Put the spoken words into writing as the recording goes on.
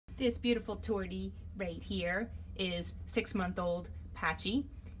This beautiful tortie right here is 6-month-old Patchy.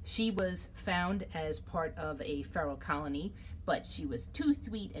 She was found as part of a feral colony, but she was too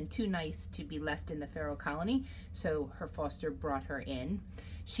sweet and too nice to be left in the feral colony, so her foster brought her in.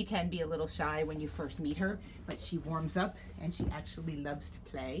 She can be a little shy when you first meet her, but she warms up and she actually loves to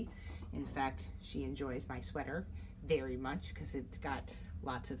play. In fact, she enjoys my sweater very much because it's got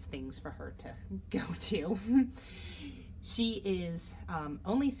lots of things for her to go to. She is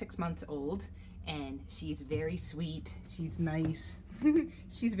only 6 months old, and she's very sweet. She's nice.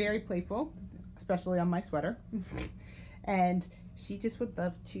 She's very playful, especially on my sweater. And she just would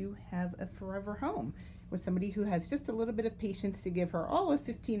love to have a forever home with somebody who has just a little bit of patience to give her all of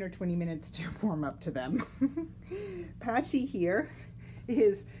 15 or 20 minutes to warm up to them. Patchy here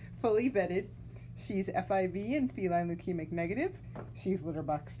is fully vetted. She's FIV and feline leukemic negative. She's litter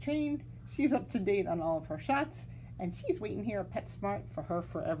box trained. She's up to date on all of her shots. And she's waiting here at PetSmart for her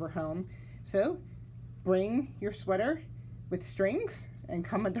forever home. So bring your sweater with strings and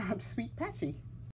come adopt sweet Patchy.